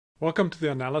Welcome to the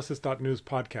Analysis.News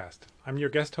podcast. I'm your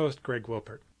guest host, Greg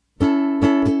Wilpert.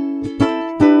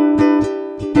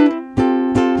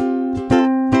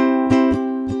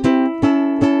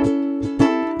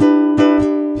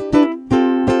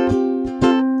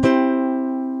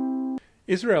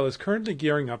 Israel is currently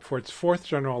gearing up for its fourth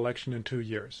general election in 2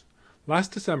 years.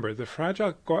 Last December, the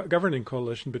fragile governing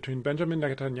coalition between Benjamin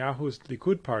Netanyahu's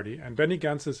Likud party and Benny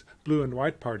Gantz's Blue and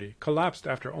White party collapsed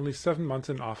after only 7 months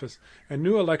in office, and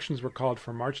new elections were called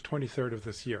for March 23rd of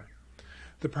this year.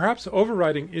 The perhaps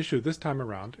overriding issue this time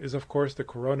around is, of course, the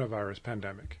coronavirus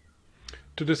pandemic.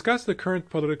 To discuss the current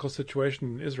political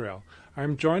situation in Israel, I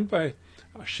am joined by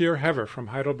Shir Hever from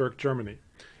Heidelberg, Germany.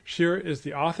 Shir is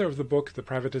the author of the book The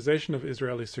Privatization of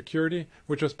Israeli Security,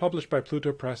 which was published by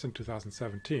Pluto Press in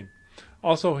 2017.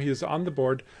 Also, he is on the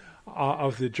board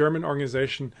of the German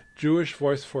organization Jewish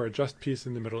Voice for a Just Peace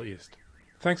in the Middle East.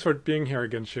 Thanks for being here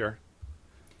again, Shir.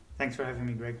 Thanks for having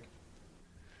me, Greg.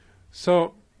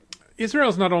 So, Israel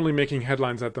is not only making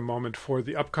headlines at the moment for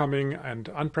the upcoming and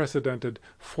unprecedented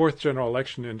fourth general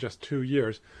election in just 2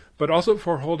 years, but also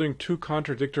for holding two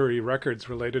contradictory records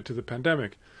related to the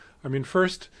pandemic. I mean,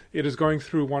 first, it is going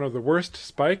through one of the worst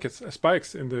spikes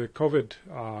in the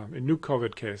in new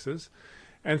COVID cases.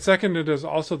 And second, it is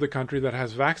also the country that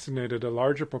has vaccinated a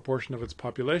larger proportion of its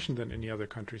population than any other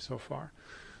country so far.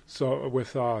 So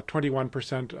with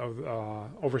 21% of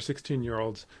over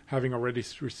 16-year-olds having already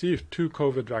received 2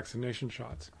 COVID vaccination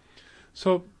shots.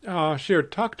 So, Shir,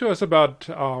 talk to us about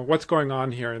what's going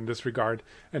on here in this regard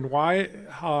and why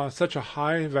such a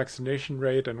high vaccination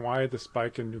rate and why the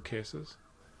spike in new cases.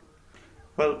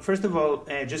 Well, first of all,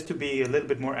 just to be a little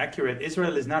bit more accurate,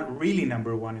 Israel is not really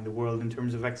number one in the world in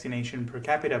terms of vaccination per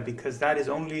capita, because it's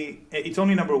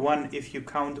only number one if you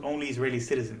count only Israeli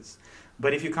citizens.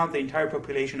 But if you count the entire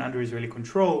population under Israeli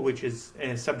control, which is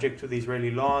subject to the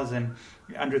Israeli laws and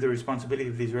under the responsibility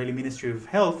of the Israeli Ministry of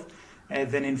Health,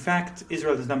 then in fact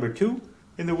Israel is number 2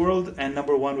 in the world, and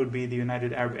number 1 would be the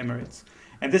United Arab Emirates.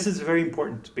 And this is very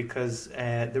important because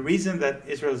the reason that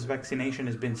Israel's vaccination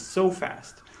has been so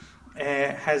fast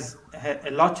has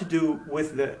a lot to do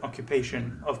with the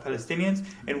occupation of Palestinians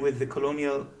and with the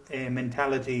colonial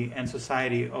mentality and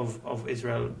society of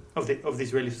Israel, of the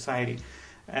Israeli society.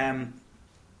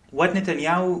 What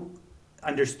Netanyahu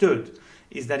understood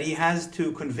is that he has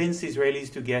to convince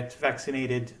Israelis to get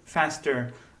vaccinated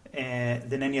faster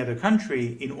than any other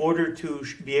country in order to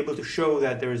be able to show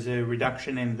that there is a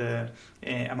reduction in the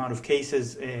amount of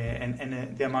cases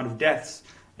and the amount of deaths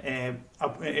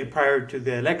prior to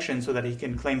the election, so that he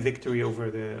can claim victory over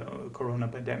the corona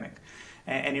pandemic.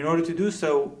 And in order to do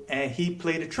so, he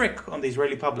played a trick on the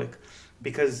Israeli public.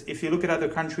 Because if you look at other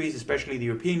countries, especially the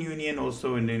European Union,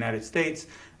 also in the United States,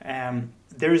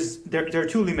 there are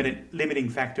two limiting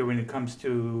factors when it comes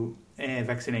to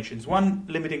vaccinations. One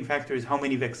limiting factor is how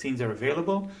many vaccines are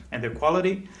available and their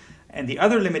quality. And the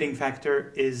other limiting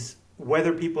factor is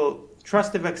whether people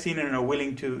trust the vaccine and are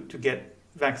willing to get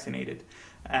vaccinated.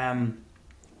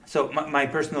 So my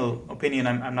personal opinion,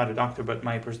 I'm not a doctor, but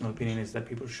my personal opinion is that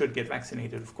people should get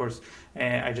vaccinated. Of course,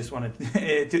 I just wanted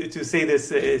to say this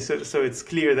so it's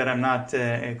clear that I'm not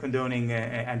condoning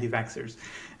anti-vaxxers.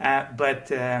 But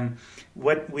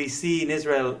what we see in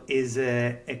Israel is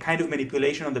a kind of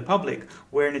manipulation on the public,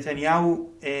 where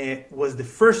Netanyahu was the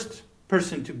first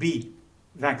person to be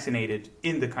vaccinated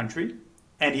in the country,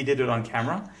 and he did it on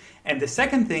camera. And the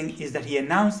second thing is that he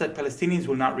announced that Palestinians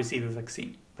will not receive a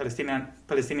vaccine.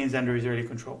 Palestinians under Israeli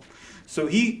control. So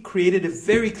he created a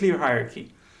very clear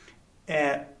hierarchy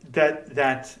that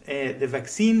the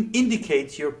vaccine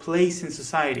indicates your place in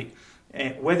society.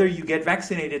 Whether you get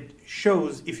vaccinated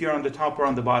shows if you're on the top or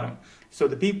on the bottom. So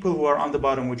the people who are on the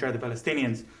bottom, which are the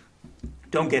Palestinians,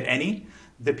 don't get any.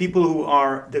 The people who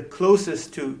are the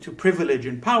closest to privilege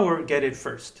and power get it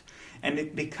first.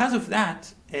 And because of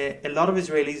that, a lot of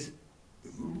Israelis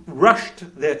rushed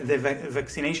the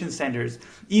vaccination centers,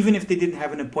 even if they didn't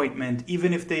have an appointment,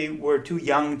 even if they were too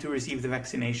young to receive the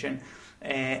vaccination.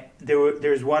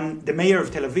 The mayor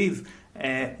of Tel Aviv,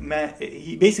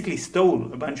 he basically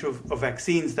stole a bunch of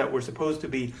vaccines that were supposed to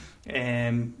be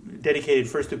dedicated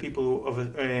first to people of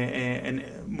a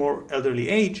more elderly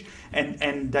age,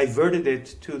 and diverted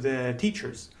it to the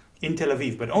teachers in Tel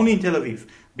Aviv, but only in Tel Aviv,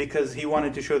 because he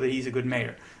wanted to show that he's a good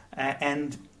mayor.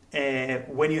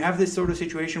 When you have this sort of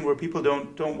situation where people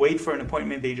don't wait for an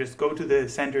appointment, they just go to the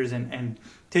centers and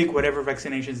take whatever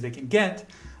vaccinations they can get,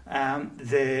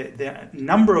 the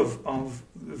number of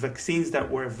vaccines that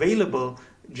were available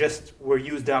just were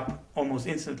used up almost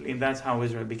instantly, and that's how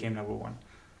Israel became number one.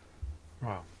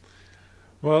 Wow.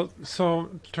 Well, so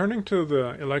turning to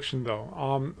the election,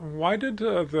 though, why did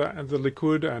the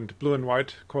Likud and Blue and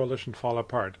White coalition fall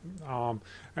apart?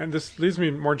 And this leads me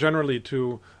more generally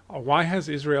to why has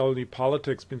Israeli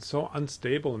politics been so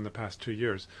unstable in the past 2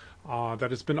 years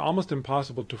that it's been almost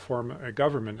impossible to form a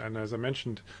government? And as I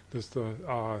mentioned, there's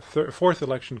the fourth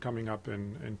election coming up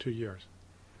in 2 years.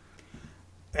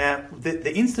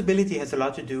 The instability has a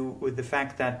lot to do with the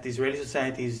fact that the Israeli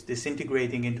society is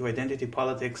disintegrating into identity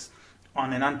politics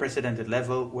on an unprecedented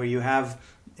level, where you have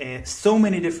so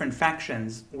many different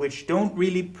factions which don't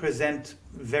really present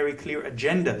very clear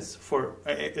agendas for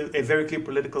a very clear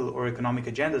political or economic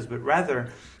agendas, but rather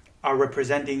are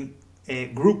representing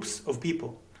groups of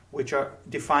people which are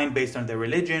defined based on their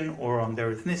religion or on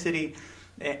their ethnicity.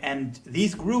 And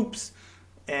these groups,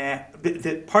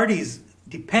 the parties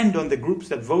depend on the groups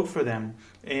that vote for them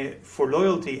for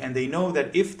loyalty, and they know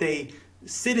that if they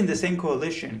sit in the same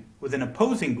coalition with an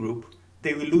opposing group,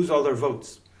 they will lose all their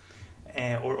votes,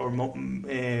 or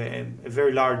a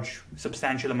very large,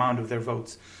 substantial amount of their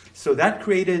votes. So that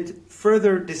created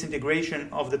further disintegration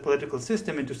of the political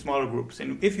system into smaller groups.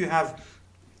 And if you have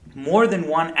more than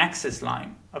one access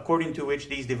line, according to which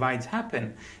these divides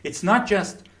happen, it's not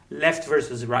just left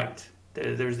versus right.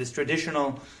 There's this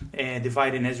traditional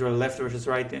divide in Israel, left versus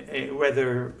right,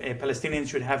 whether Palestinians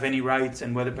should have any rights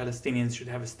and whether Palestinians should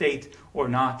have a state or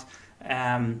not.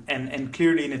 And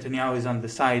clearly Netanyahu is on the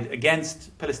side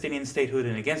against Palestinian statehood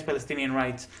and against Palestinian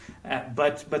rights,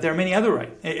 but there are many other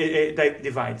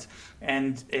divides.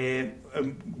 And a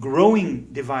growing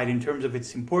divide in terms of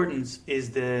its importance is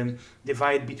the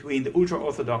divide between the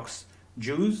ultra-Orthodox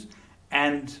Jews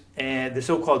and the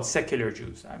so-called secular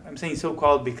Jews. I'm saying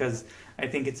so-called because I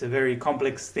think it's a very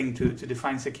complex thing to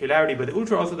define secularity, but the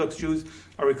ultra-Orthodox Jews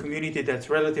are a community that's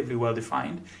relatively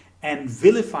well-defined and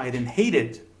vilified and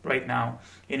hated right now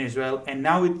in Israel, and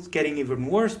now it's getting even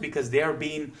worse because they are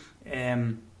being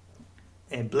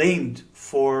blamed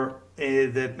for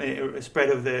the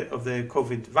spread of the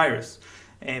COVID virus,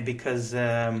 because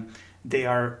they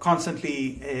are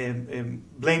constantly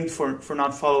blamed for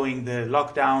not following the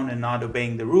lockdown and not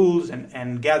obeying the rules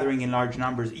and gathering in large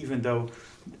numbers, even though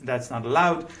that's not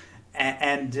allowed.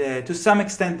 And to some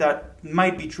extent that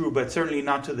might be true, but certainly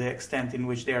not to the extent in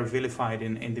which they are vilified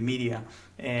in the media,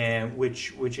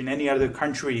 which in any other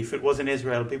country, if it wasn't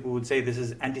Israel, people would say this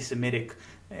is anti-Semitic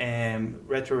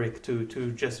rhetoric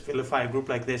to just vilify a group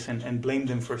like this and blame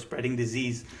them for spreading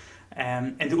disease.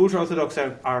 And the ultra-Orthodox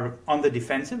are on the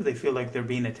defensive. They feel like they're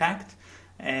being attacked.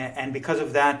 And because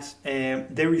of that,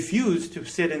 they refuse to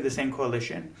sit in the same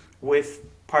coalition with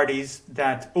parties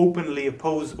that openly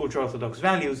oppose ultra-Orthodox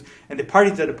values, and the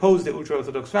parties that oppose the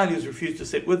ultra-Orthodox values refuse to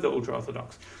sit with the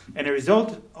ultra-Orthodox. And a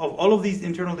result of all of these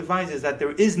internal divides is that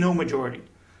there is no majority.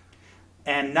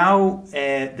 And now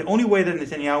the only way that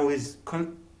Netanyahu is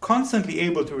constantly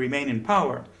able to remain in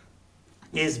power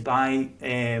is by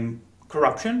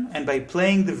corruption and by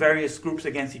playing the various groups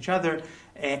against each other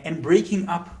and breaking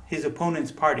up his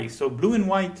opponent's party. So Blue and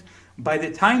White, by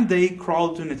the time they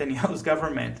crawled to Netanyahu's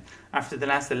government after the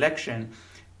last election,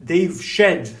 they've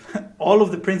shed all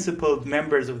of the principled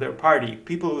members of their party.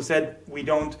 People who said, we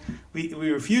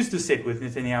refuse to sit with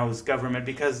Netanyahu's government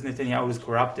because Netanyahu is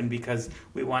corrupt and because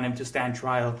we want him to stand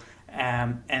trial.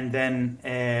 And then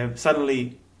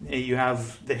suddenly you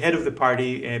have the head of the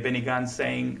party, Benny Gantz,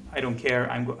 saying, I don't care,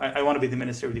 I want to be the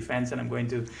Minister of Defense and I'm going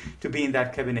to be in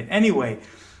that cabinet anyway.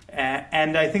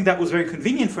 And I think that was very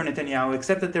convenient for Netanyahu,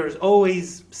 except that there are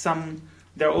always some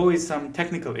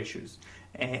technical issues.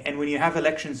 And when you have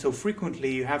elections so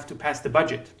frequently, you have to pass the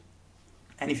budget.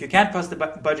 And if you can't pass the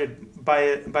budget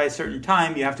by a certain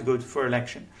time, you have to go for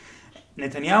election.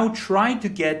 Netanyahu tried to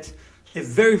get a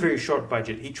very, very short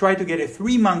budget. He tried to get a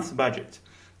 3-month budget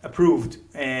approved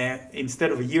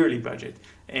instead of a yearly budget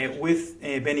with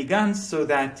Benny Gantz, so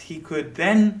that he could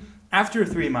then, after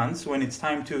 3 months, when it's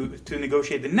time to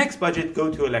negotiate the next budget,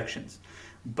 go to elections.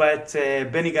 But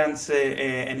Benny Gantz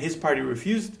and his party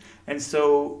refused, and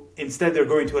so instead they're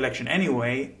going to election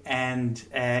anyway. And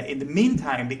in the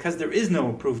meantime, because there is no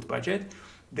approved budget,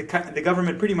 the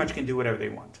government pretty much can do whatever they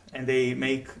want. And they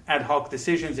make ad hoc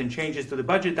decisions and changes to the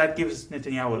budget. That gives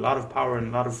Netanyahu a lot of power and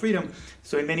a lot of freedom.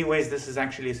 So in many ways, this is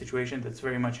actually a situation that's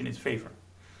very much in his favor.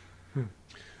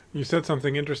 You said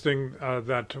something interesting,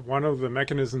 that one of the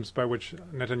mechanisms by which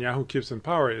Netanyahu keeps in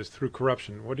power is through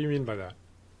corruption. What do you mean by that?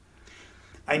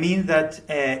 I mean that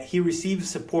he receives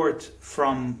support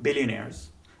from billionaires.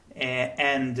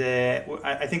 And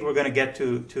I think we're going to get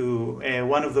to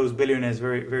one of those billionaires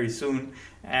very, very soon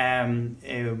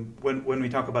when we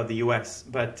talk about the U.S.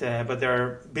 But there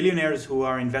are billionaires who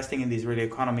are investing in the Israeli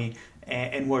economy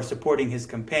and who are supporting his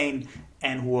campaign.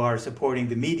 and who are supporting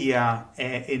the media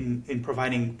in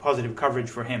providing positive coverage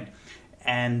for him.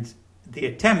 And the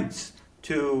attempts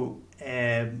to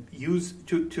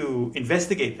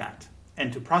investigate that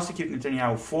and to prosecute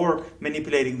Netanyahu for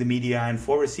manipulating the media and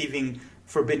for receiving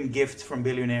forbidden gifts from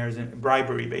billionaires and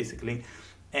bribery, basically.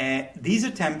 These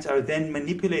attempts are then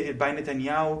manipulated by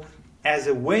Netanyahu as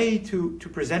a way to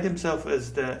present himself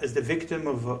as the victim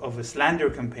of a slander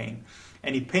campaign.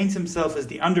 And he paints himself as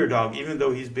the underdog, even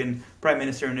though he's been prime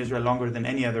minister in Israel longer than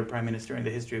any other prime minister in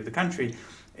the history of the country.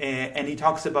 And he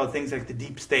talks about things like the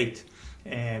deep state,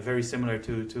 very similar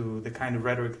to the kind of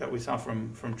rhetoric that we saw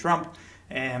from Trump,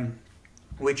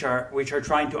 which are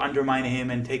trying to undermine him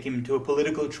and take him to a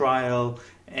political trial.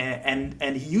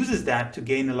 And he uses that to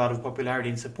gain a lot of popularity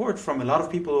and support from a lot of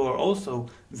people who are also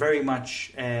very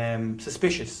much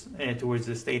suspicious towards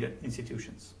the state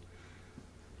institutions.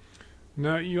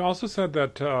 Now, you also said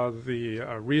that the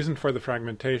reason for the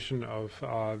fragmentation of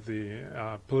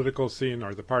the political scene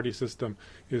or the party system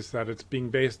is that it's being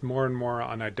based more and more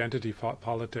on identity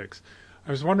politics.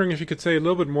 I was wondering if you could say a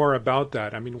little bit more about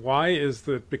that. I mean, why is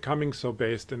it becoming so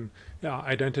based in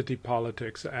identity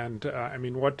politics? And I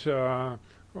mean, what do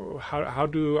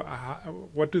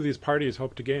these parties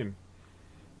hope to gain?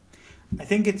 I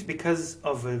think it's because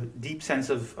of a deep sense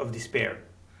of despair.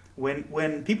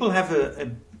 When people have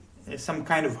some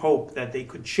kind of hope that they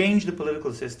could change the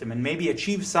political system and maybe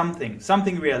achieve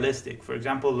something realistic, for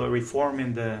example, a reform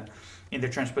in the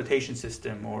transportation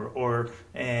system or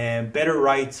better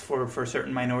rights for a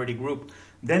certain minority group,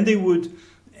 then they would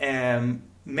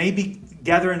maybe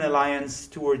gather an alliance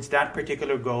towards that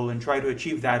particular goal and try to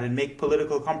achieve that and make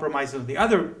political compromises on the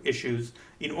other issues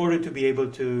in order to be able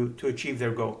to achieve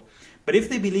their goal. But if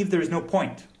they believe there is no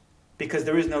point, because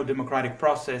there is no democratic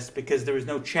process, because there is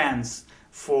no chance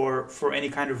for any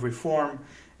kind of reform,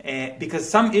 because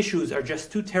some issues are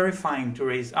just too terrifying to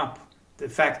raise up. The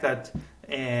fact that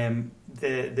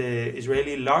the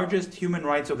Israeli largest human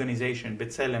rights organization,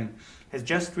 B'Tselem, has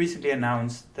just recently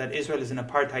announced that Israel is an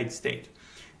apartheid state.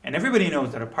 And everybody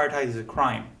knows that apartheid is a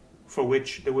crime for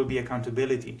which there will be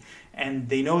accountability. And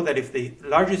they know that if the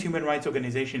largest human rights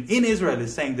organization in Israel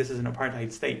is saying this is an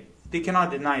apartheid state, they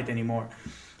cannot deny it anymore.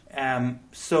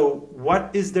 So what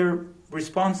is their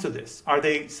response to this? Are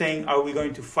they saying, are we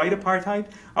going to fight apartheid?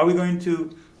 Are we going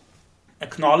to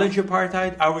acknowledge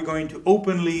apartheid? Are we going to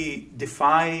openly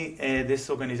defy this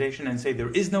organization and say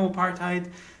there is no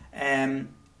apartheid?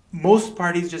 Most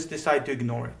parties just decide to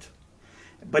ignore it.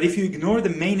 But if you ignore the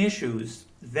main issues,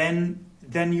 then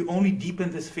you only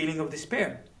deepen this feeling of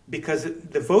despair, because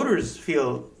the voters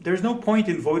feel there's no point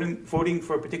in voting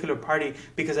for a particular party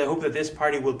because I hope that this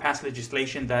party will pass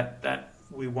legislation that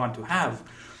we want to have.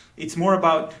 It's more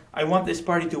about, I want this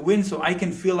party to win so I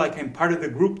can feel like I'm part of the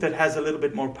group that has a little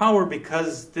bit more power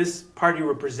because this party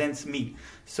represents me.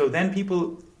 So then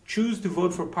people choose to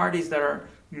vote for parties that are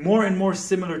more and more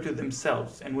similar to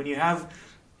themselves. And when you have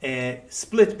a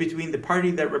split between the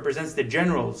party that represents the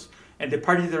generals and the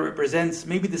party that represents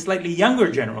maybe the slightly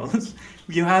younger generals,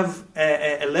 you have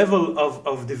a level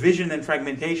of division and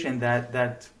fragmentation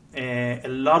that a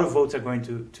lot of votes are going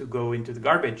to go into the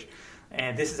garbage.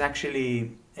 And this is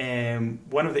actually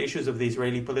one of the issues of the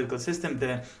Israeli political system.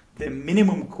 The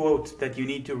minimum quote that you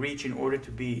need to reach in order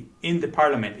to be in the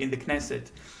parliament, in the Knesset,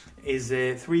 is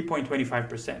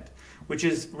 3.25%, which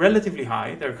is relatively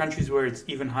high. There are countries where it's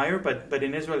even higher, but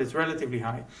in Israel it's relatively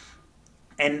high.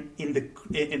 And in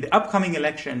the upcoming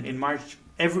election in March,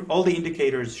 all the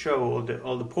indicators show,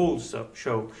 all the polls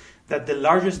show that the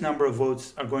largest number of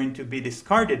votes are going to be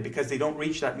discarded because they don't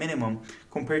reach that minimum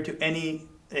compared to any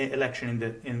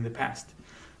election in the past.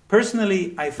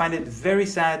 Personally, I find it very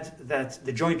sad that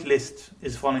the joint list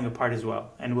is falling apart as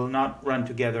well and will not run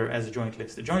together as a joint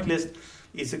list. The joint list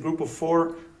is a group of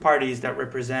 4 parties that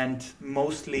represent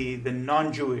mostly the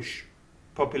non-Jewish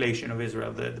population of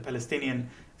Israel, the Palestinian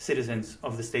citizens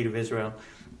of the state of Israel.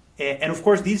 And of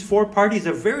course, these 4 parties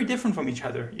are very different from each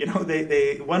other. You know,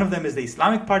 one of them is the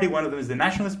Islamic Party, one of them is the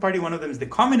Nationalist Party, one of them is the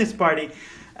Communist Party.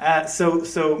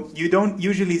 So you don't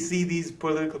usually see these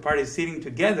political parties sitting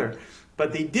together.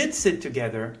 But they did sit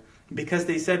together because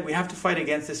they said we have to fight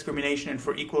against discrimination and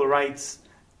for equal rights,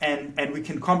 and we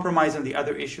can compromise on the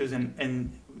other issues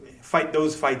and fight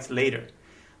those fights later.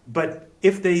 But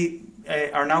if they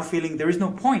are now feeling there is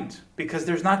no point because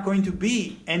there's not going to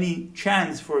be any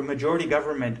chance for a majority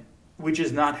government which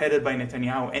is not headed by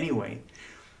Netanyahu anyway,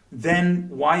 then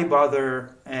why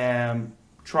bother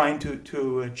trying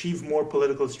to achieve more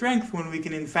political strength when we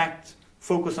can in fact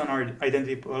focus on our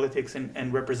identity politics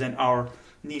and represent our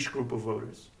niche group of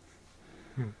voters?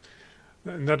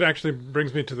 And that actually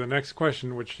brings me to the next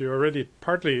question, which you already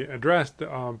partly addressed,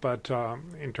 but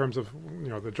in terms of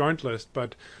the joint list.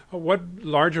 But what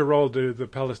larger role do the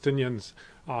Palestinians,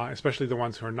 especially the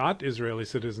ones who are not Israeli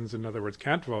citizens, in other words,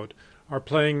 can't vote, are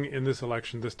playing in this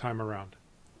election this time around?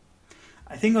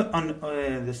 I think on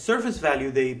the surface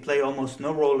value, they play almost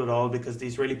no role at all because the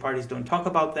Israeli parties don't talk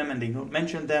about them and they don't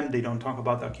mention them. They don't talk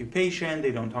about the occupation.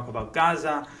 They don't talk about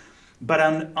Gaza. But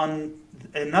on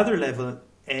another level,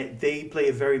 they play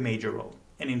a very major role.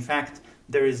 And in fact,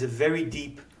 there is a very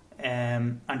deep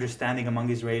understanding among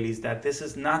Israelis that this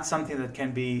is not something that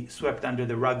can be swept under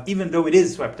the rug, even though it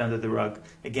is swept under the rug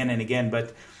again and again.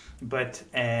 But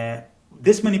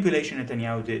this manipulation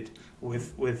Netanyahu did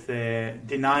with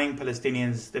denying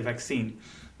Palestinians the vaccine.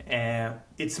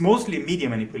 It's mostly media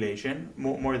manipulation,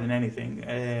 more than anything.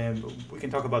 We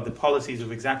can talk about the policies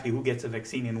of exactly who gets a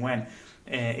vaccine and when,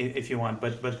 if you want.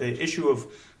 But the issue of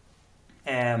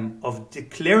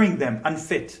declaring them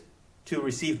unfit to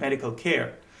receive medical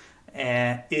care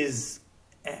has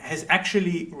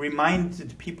actually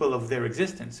reminded people of their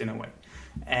existence in a way.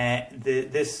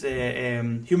 This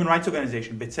human rights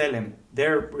organization, B'Tselem,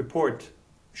 their report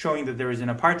showing that there is an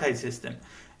apartheid system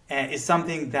is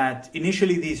something that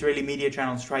initially the Israeli media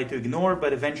channels tried to ignore,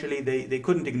 but eventually they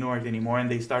couldn't ignore it anymore, and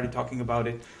they started talking about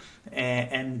it.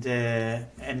 And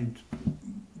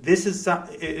this is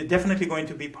definitely going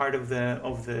to be part of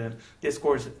the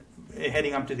discourse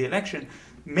heading up to the election.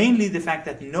 Mainly the fact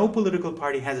that no political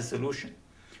party has a solution.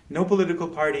 No political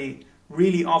party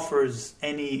really offers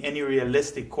any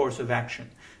realistic course of action.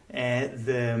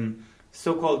 The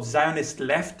so-called Zionist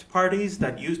left parties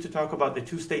that used to talk about the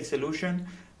two-state solution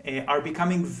are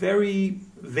becoming very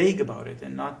vague about it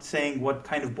and not saying what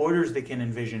kind of borders they can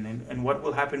envision and what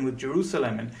will happen with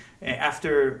Jerusalem. And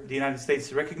after the United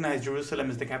States recognized Jerusalem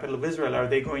as the capital of Israel, are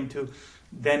they going to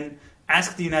then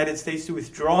ask the United States to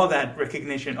withdraw that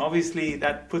recognition? Obviously,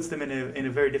 that puts them in a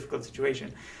very difficult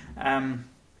situation.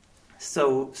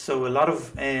 So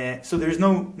there's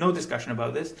no discussion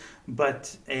about this,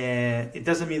 but it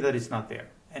doesn't mean that it's not there.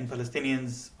 And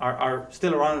Palestinians are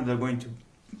still around,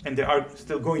 and they are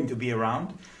still going to be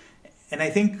around. And I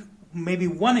think maybe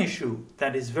one issue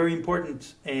that is very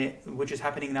important, which is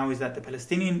happening now, is that the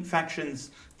Palestinian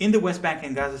factions in the West Bank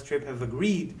and Gaza Strip have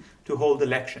agreed to hold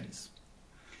elections.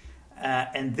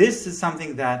 And this is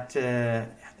something that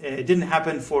it didn't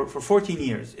happen for 14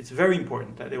 years. It's very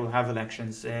important that they will have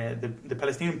elections. The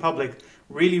Palestinian public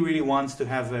really wants to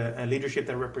have a leadership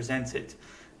that represents it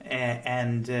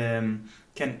and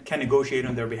can negotiate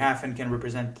on their behalf and can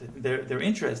represent their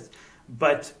interests.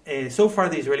 But so far,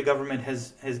 the Israeli government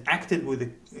has acted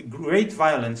with great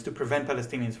violence to prevent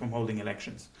Palestinians from holding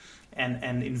elections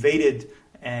and invaded,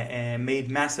 made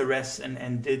mass arrests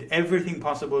and did everything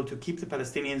possible to keep the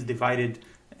Palestinians divided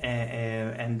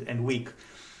and weak.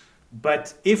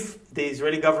 But if the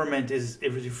Israeli government is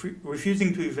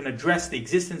refusing to even address the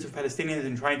existence of Palestinians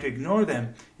and trying to ignore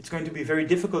them, it's going to be very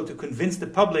difficult to convince the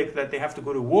public that they have to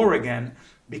go to war again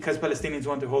because Palestinians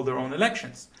want to hold their own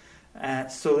elections.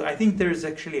 So I think there's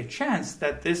actually a chance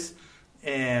that this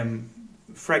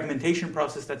fragmentation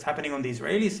process that's happening on the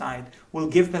Israeli side will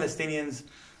give Palestinians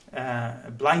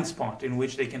a blind spot in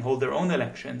which they can hold their own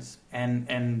elections and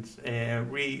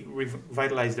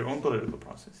revitalize their own political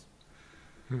process.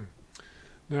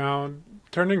 Now,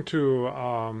 turning to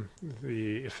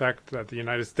the effect that the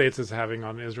United States is having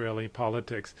on Israeli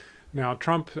politics. Now,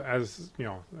 Trump, as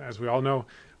we all know,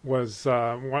 was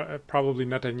probably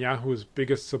Netanyahu's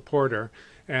biggest supporter,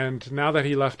 and now that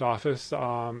he left office,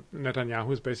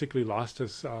 Netanyahu's basically lost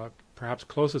his perhaps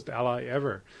closest ally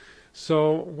ever.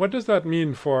 So, what does that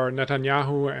mean for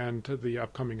Netanyahu and the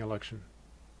upcoming election?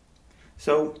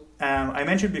 So I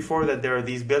mentioned before that there are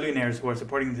these billionaires who are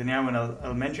supporting Netanyahu, and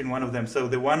I'll mention one of them. So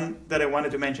the one that I wanted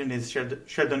to mention is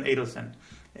Sheldon Adelson.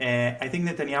 I think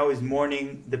Netanyahu is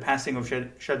mourning the passing of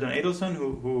Sheldon Adelson,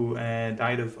 who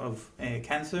died of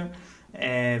cancer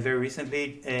very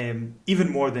recently,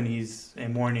 even more than he's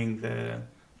mourning the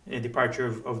departure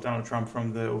of Donald Trump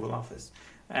from the Oval Office.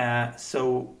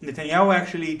 So Netanyahu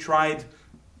actually tried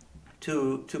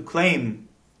to claim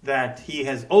that he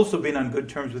has also been on good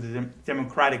terms with the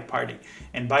Democratic Party,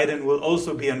 and Biden will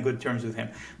also be on good terms with him.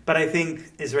 But I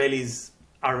think Israelis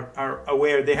are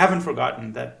aware, they haven't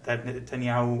forgotten that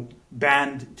Netanyahu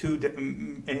banned two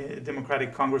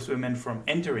Democratic congresswomen from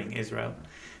entering Israel,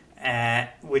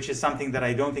 which is something that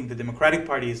I don't think the Democratic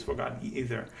Party has forgotten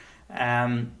either.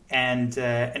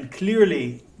 And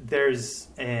clearly there's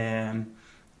a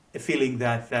feeling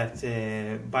that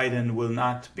Biden will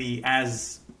not be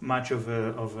as much of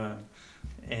a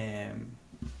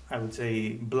I would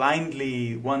say,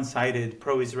 blindly one-sided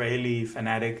pro-Israeli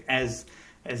fanatic as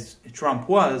Trump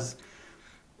was.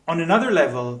 On another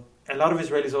level, a lot of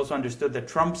Israelis also understood that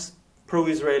Trump's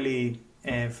pro-Israeli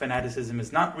fanaticism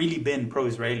has not really been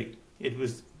pro-Israeli. It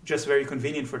was just very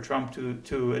convenient for Trump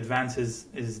to advance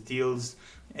his deals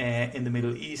in the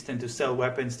Middle East and to sell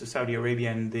weapons to Saudi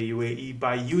Arabia and the UAE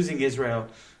by using Israel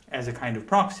as a kind of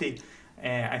proxy.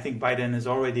 I think Biden has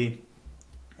already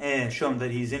shown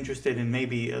that he's interested in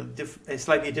maybe a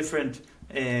slightly different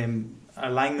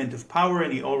alignment of power,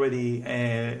 and he already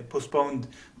postponed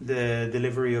the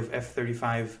delivery of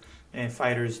F-35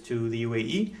 fighters to the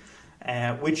UAE,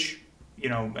 which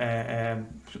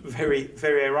very,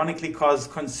 very ironically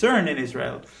caused concern in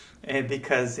Israel,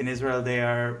 because in Israel they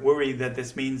are worried that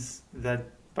this means that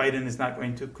Biden is not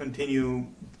going to continue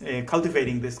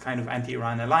cultivating this kind of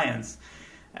anti-Iran alliance.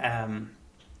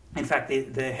 In fact,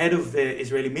 the head of the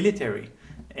Israeli military,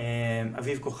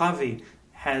 Aviv Kochavi,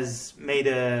 has made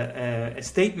a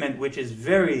statement which is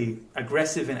very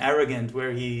aggressive and arrogant,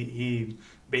 where he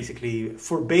basically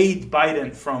forbade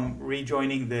Biden from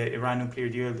rejoining the Iran nuclear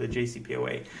deal, the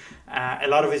JCPOA. A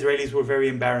lot of Israelis were very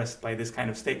embarrassed by this kind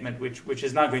of statement, which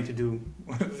is not going to do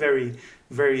very,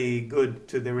 very good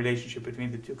to the relationship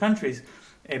between the two countries,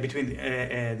 between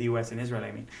the US and Israel,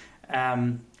 I mean.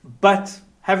 But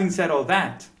having said all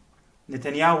that,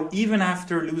 Netanyahu, even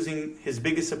after losing his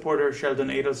biggest supporter, Sheldon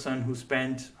Adelson, who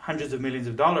spent hundreds of millions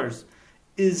of dollars,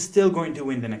 is still going to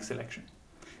win the next election.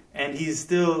 And he's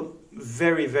still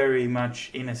very, very much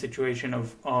in a situation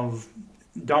of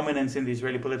dominance in the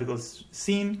Israeli political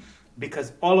scene,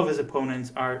 because all of his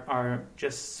opponents are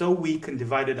just so weak and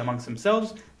divided amongst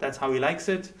themselves. That's how he likes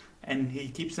it, and he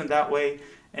keeps them that way,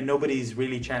 and nobody's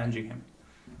really challenging him.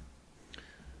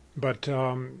 But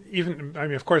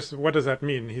of course, what does that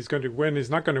mean? He's going to win. He's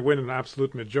not going to win an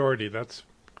absolute majority. That's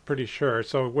pretty sure.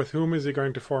 So with whom is he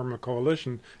going to form a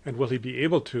coalition, and will he be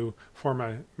able to form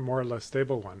a more or less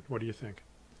stable one? What do you think?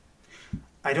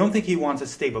 I don't think he wants a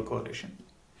stable coalition.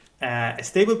 A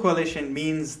stable coalition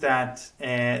means that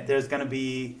there's going to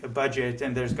be a budget,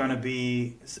 and there's going to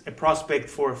be a prospect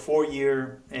for a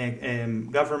 4-year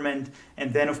government,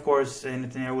 and then, of course,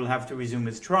 Netanyahu will have to resume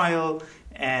his trial,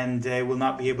 and will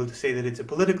not be able to say that it's a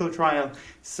political trial.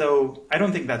 So I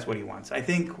don't think that's what he wants. I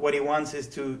think what he wants is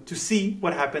to see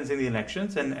what happens in the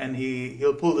elections, and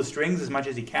he'll pull the strings as much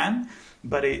as he can,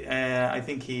 but I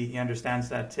think he understands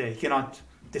that he cannot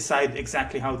decide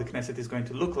exactly how the Knesset is going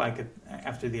to look like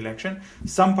after the election.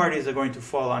 Some parties are going to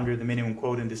fall under the minimum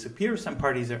quote and disappear. Some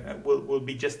parties will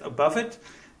be just above it.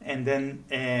 And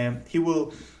then he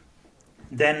will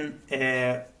then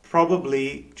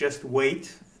probably just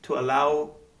wait to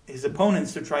allow his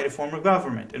opponents to try to form a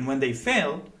government. And when they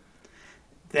fail,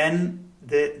 then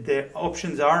the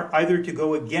options are either to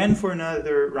go again for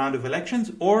another round of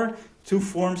elections, or to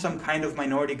form some kind of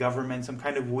minority government, some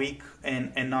kind of weak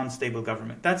and non-stable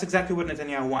government. That's exactly what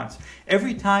Netanyahu wants.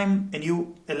 Every time a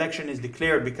new election is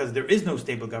declared because there is no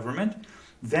stable government,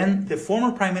 then the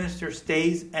former prime minister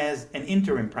stays as an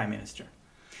interim prime minister.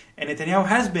 And Netanyahu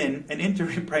has been an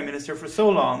interim prime minister for so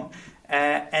long,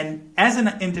 and as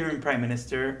an interim prime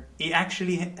minister, he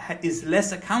actually is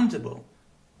less accountable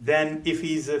than if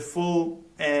he's a full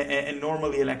and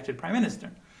normally elected prime minister.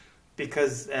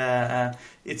 Because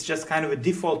it's just kind of a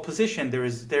default position. There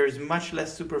is much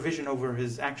less supervision over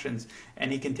his actions,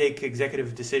 and he can take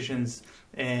executive decisions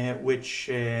which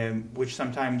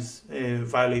sometimes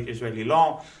violate Israeli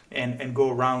law and go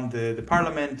around the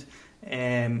parliament.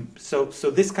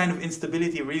 So this kind of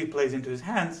instability really plays into his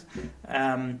hands.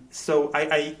 So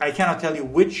I cannot tell you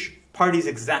which parties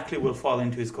exactly will fall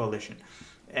into his coalition.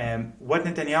 What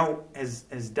Netanyahu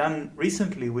has done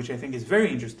recently, which I think is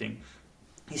very interesting,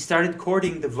 he started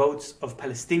courting the votes of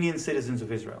Palestinian citizens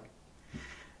of Israel.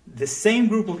 The same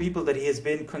group of people that he has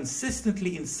been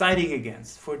consistently inciting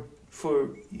against for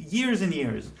years and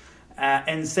years,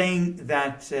 and saying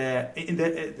that in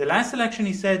the last election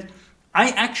he said, I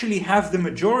actually have the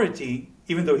majority,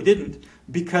 even though he didn't,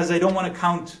 because I don't want to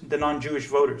count the non-Jewish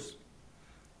voters.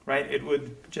 Right? It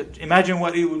would just imagine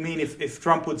what it would mean if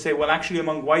Trump would say, well, actually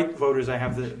among white voters I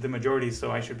have the majority,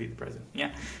 so I should be the president.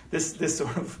 Yeah, this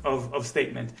sort of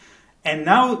statement. And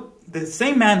now the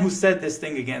same man who said this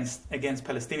thing against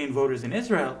Palestinian voters in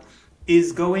Israel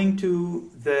is going to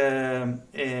the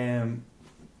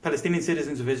Palestinian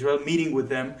citizens of Israel, meeting with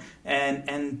them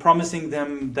and promising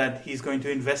them that he's going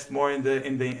to invest more in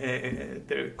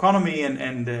the economy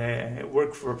and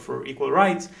work for equal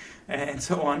rights and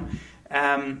so on.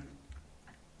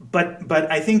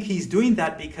 But I think he's doing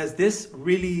that because this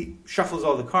really shuffles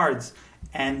all the cards,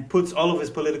 and puts all of his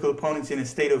political opponents in a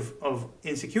state of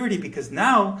insecurity, because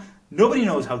now nobody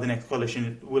knows how the next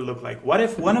coalition will look like. What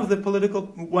if one of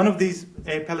these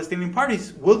Palestinian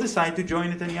parties will decide to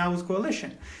join Netanyahu's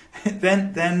coalition?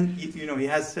 then he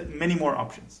has many more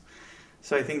options.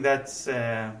 So I think that's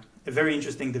a very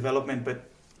interesting development, but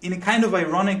in a kind of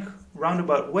ironic,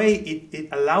 roundabout way, it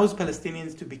allows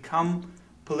Palestinians to become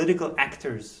political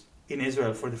actors in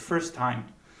Israel for the first time,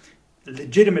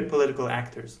 legitimate political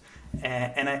actors.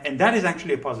 And that is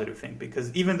actually a positive thing,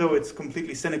 because even though it's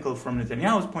completely cynical from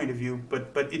Netanyahu's point of view,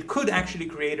 but it could actually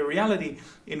create a reality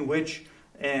in which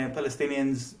a Palestinian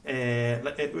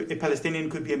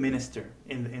could be a minister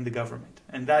in the government,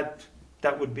 and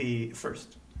that would be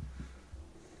first.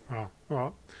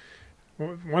 Well,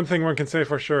 one thing one can say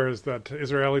for sure is that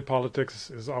Israeli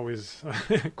politics is always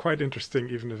quite interesting,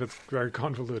 even if it's very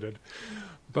convoluted.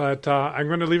 But I'm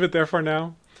going to leave it there for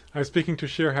now. I'm speaking to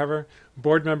Shir Hever,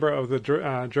 board member of the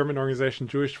German organization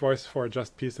Jewish Voice for a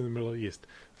Just Peace in the Middle East.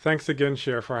 Thanks again,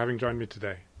 Shir, for having joined me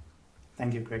today.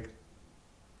 Thank you, Craig.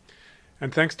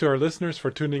 And thanks to our listeners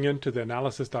for tuning in to the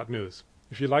analysis.news.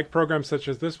 If you like programs such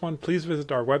as this one, please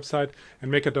visit our website and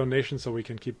make a donation so we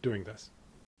can keep doing this.